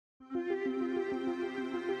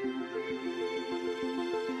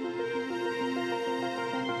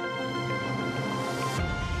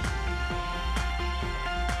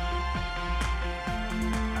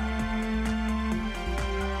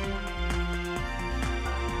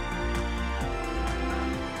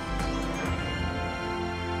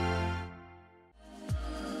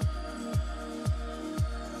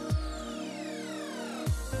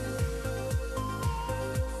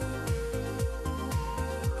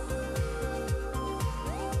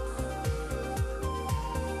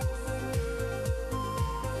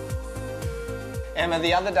Emma,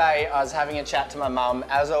 the other day I was having a chat to my mum,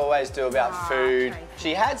 as I always do, about food. Okay.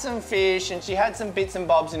 She had some fish and she had some bits and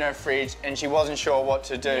bobs in her fridge and she wasn't sure what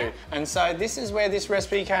to do. Yeah. And so this is where this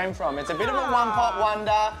recipe came from. It's a bit of a one-pot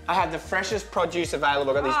wonder. I had the freshest produce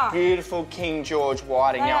available. I've got these beautiful King George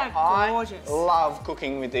whiting. They Now, are gorgeous. I love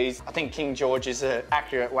cooking with these. I think King George is an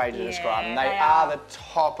accurate way to describe them. They they are are. the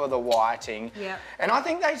top of the whiting. Yeah. And I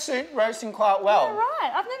think they suit roasting quite well. Yeah,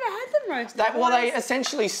 right. I've never had them roasted. Well, they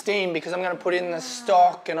essentially steam because I'm going to put in the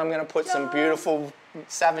stock and I'm going to put some beautiful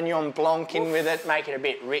Sauvignon Blanc in with it, make it a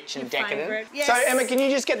bit rich and decadent. Favourite. Yes. So, Emma, can you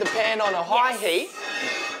just get the pan on a high heat?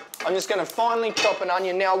 I'm just going to finely chop an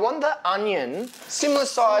onion. Now, I want the onion similar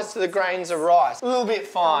size to the grains of rice. A little bit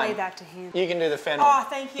fine. I'll leave that to him. You can do the fennel. Oh,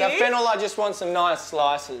 thank you. Now, fennel, I just want some nice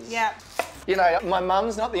slices. Yeah. You know, my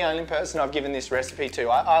mum's not the only person I've given this recipe to.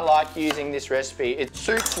 I like using this recipe. It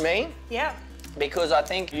suits me. Yeah. Because I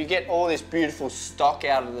think you get all this beautiful stock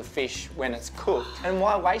out of the fish when it's cooked. And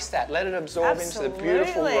why waste that? Let it absorb into the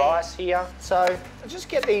beautiful rice here. So just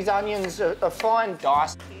get these onions a fine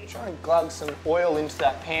dice. Try and glug some oil into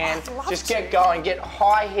that pan. Just get going, get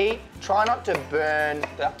high heat. Try not to burn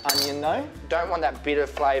the onion though. Don't want that bitter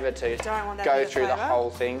flavour to go through the whole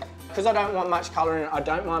thing. Because I don't want much colour in it, I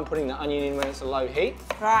don't mind putting the onion in when it's a low heat.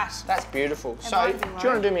 Right. That's beautiful. So, do you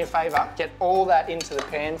want to do me a favour? Get all that into the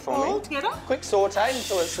pan for me. All together? Quick saute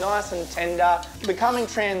until it's nice and tender, becoming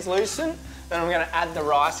translucent. Then I'm going to add the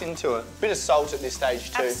rice into it. Bit of salt at this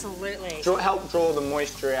stage too. Absolutely. Help draw the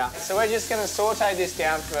moisture out. So we're just going to saute this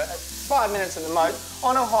down for 5 minutes at the most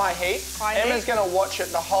on a high heat. Emma's going to watch it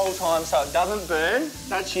the whole time so it doesn't burn.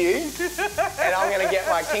 That's you. And I'm going to get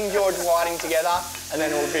my King George whiting together and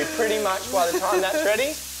then it'll be pretty much by the time that's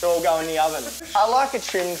ready, it'll all go in the oven. I like a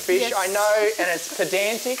trimmed fish, I know, and it's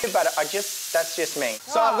pedantic, but that's just me.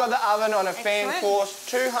 So I've got the oven on a fan force,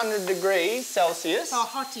 200 degrees Celsius. So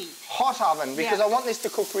hottie. Hot oven, because I want this to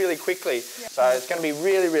cook really quickly. So it's going to be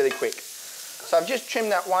really, really quick. So I've just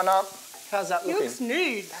trimmed that one up. How's that looking? It looks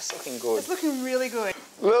nude. That's looking good. It's looking really good.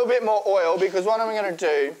 A little bit more oil, because what I'm going to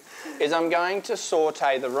do is I'm going to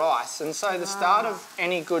saute the rice. And so the start of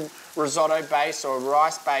any good risotto base or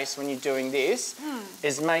rice base when you're doing this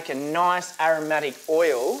is make a nice aromatic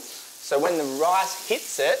oil. So when the rice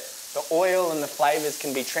hits it, the oil and the flavours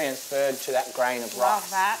can be transferred to that grain of rice. Love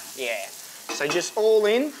that. Yeah. So just all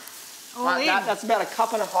in. All in. That's about 1.5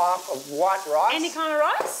 cups of white rice. Any kind of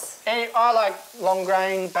rice? I like long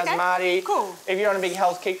grain, basmati. Okay, cool. If you're on a big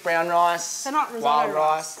health kick, brown rice. So not risotto wild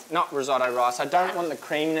rice. Not risotto rice. I don't want the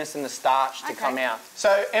creaminess and the starch to come out.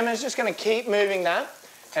 So Emma's just going to keep moving that,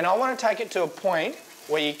 and I want to take it to a point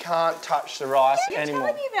where you can't touch the rice anymore.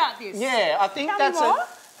 Tell me about this. Yeah, I think that's it.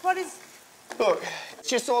 What is? Look, it's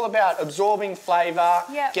just all about absorbing flavour,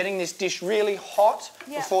 getting this dish really hot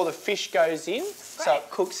before the fish goes in, so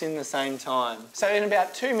it cooks in the same time. So in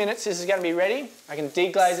about 2 minutes, this is going to be ready. I can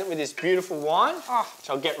deglaze it with this beautiful wine, which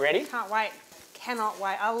I'll get ready. Can't wait. Cannot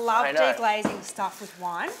wait. I love deglazing stuff with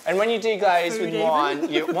wine. And when you deglaze with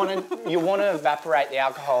wine, you want to evaporate the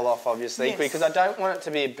alcohol off, obviously, because I don't want it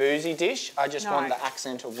to be a boozy dish. I just want the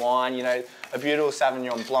accent of wine. You know, a beautiful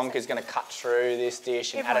Sauvignon Blanc is going to cut through this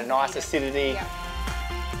dish and add a nice acidity. Yeah.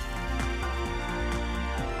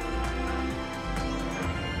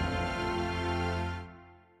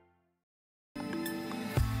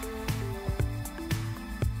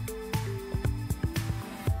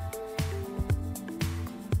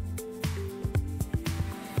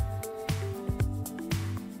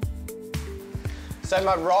 So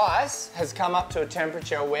my rice has come up to a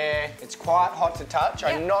temperature where it's quite hot to touch.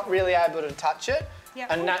 I'm not really able to touch it.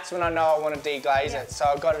 And that's when I know I want to deglaze it. So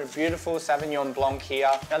I've got a beautiful Sauvignon Blanc here.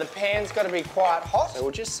 Now the pan's got to be quite hot. So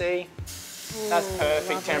we'll just see. That's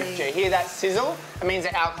perfect temperature. Hear that sizzle? It means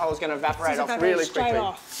the alcohol is going to evaporate off really quickly.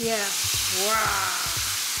 Yeah. Wow.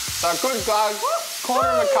 So a good glug, quarter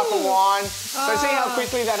of a cup of wine. So see how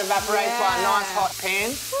quickly that evaporates by a nice hot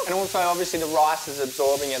pan? And also obviously the rice is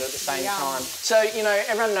absorbing it at the same time. So, you know,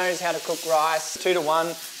 everyone knows how to cook rice, 2 to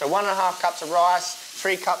 1. So 1.5 cups of rice,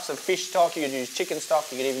 3 cups of fish stock. You could use chicken stock,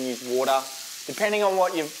 you could even use water. Depending on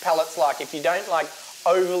what your palate's like. If you don't like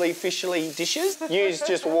overly fishy dishes, use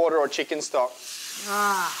just water or chicken stock.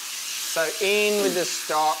 So in with the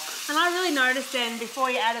stock. And I really noticed then,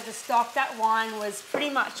 before you added the stock, that wine was pretty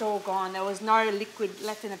much all gone. There was no liquid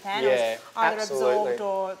left in the pan. It was either absorbed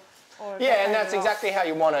or Yeah, and that's exactly how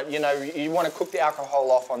you want it. You know, you want to cook the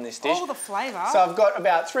alcohol off on this dish. All the flavour. So I've got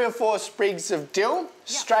about 3 or 4 sprigs of dill.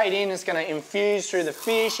 Straight in, it's going to infuse through the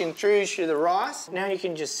fish, infuse through the rice. Now you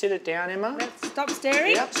can just sit it down, Emma. Stop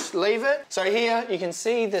stirring. Yep, just leave it. So here you can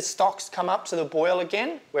see the stocks come up to the boil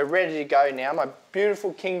again. We're ready to go now. My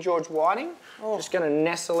beautiful King George whiting. Just going to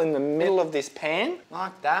nestle in the middle of this pan,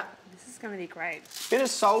 like that. This is going to be great. Bit of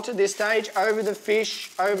salt at this stage, over the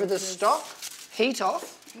fish, over the stock. Heat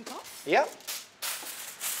off. Heat off? Yep.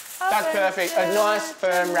 That's perfect. A nice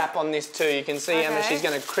firm wrap on this too. You can see Emma, she's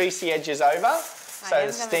going to crease the edges over so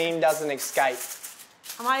the steam doesn't escape.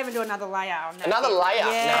 I might even do another layer on that. Another layer?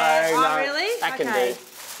 Yeah. No, oh, really? That can do.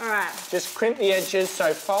 All right. Just crimp the edges,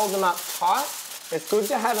 so fold them up tight. It's good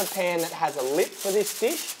to have a pan that has a lip for this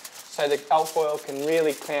dish, so the alfoil can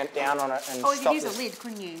really clamp down on it and stop you could use a lid,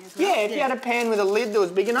 couldn't you? Yeah, if you had a pan with a lid that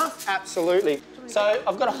was big enough, absolutely. So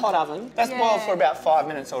I've got a hot oven. That's boiled for about 5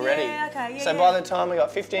 minutes already. Yeah, okay, So by the time we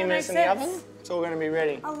got 15 minutes in the oven, it's all going to be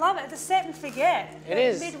ready. I love it. It's a set and forget. It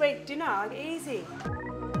is. Midweek dinner, like easy.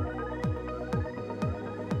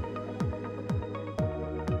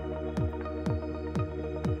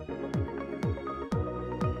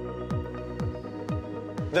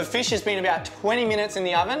 The fish has been about 20 minutes in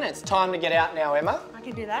the oven. It's time to get out now, Emma. I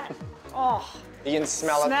can do that. Oh. You can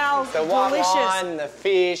smell Smells it. The white delicious. wine, the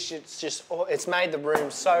fish, it's made the room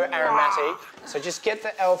so aromatic. So just get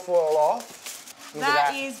the alfoil off. Look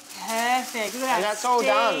at that. Is perfect. Look at And that's all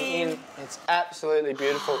done. It's absolutely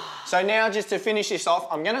beautiful. So now just to finish this off,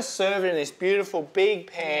 I'm going to serve it in this beautiful big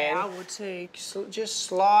pan. Yeah, I would too. Just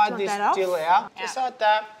slide this dill out, just like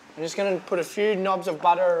that. I'm just going to put a few knobs of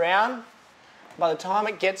butter around. By the time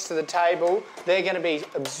it gets to the table, they're going to be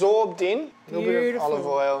absorbed in. A little bit of olive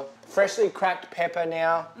oil. Freshly cracked pepper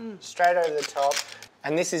now, straight over the top.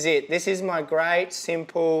 And this is it. This is my great,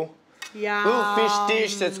 simple little fish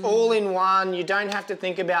dish that's all in one. You don't have to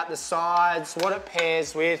think about the sides, what it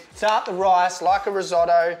pairs with. Start the rice like a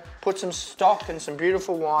risotto, put some stock and some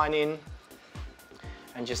beautiful wine in,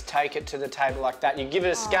 and just take it to the table like that. You give it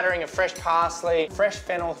a scattering of fresh parsley, fresh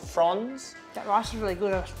fennel fronds. That rice is really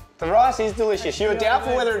good. The rice is delicious. You were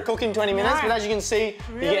doubtful whether it'd cook in 20 minutes, but as you can see,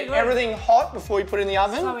 you get everything hot before you put it in the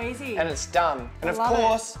oven. So easy. And it's done. And of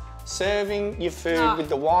course, serving your food with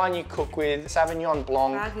the wine you cook with, Sauvignon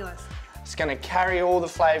Blanc. Fabulous. It's going to carry all the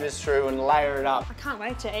flavours through and layer it up. I can't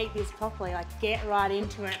wait to eat this properly, like get right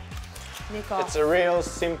into it. Nick off. It's a real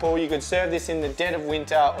simple, you could serve this in the dead of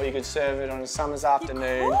winter or you could serve it on a summer's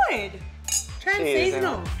afternoon. You could.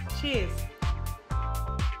 Trans-seasonal. Cheers.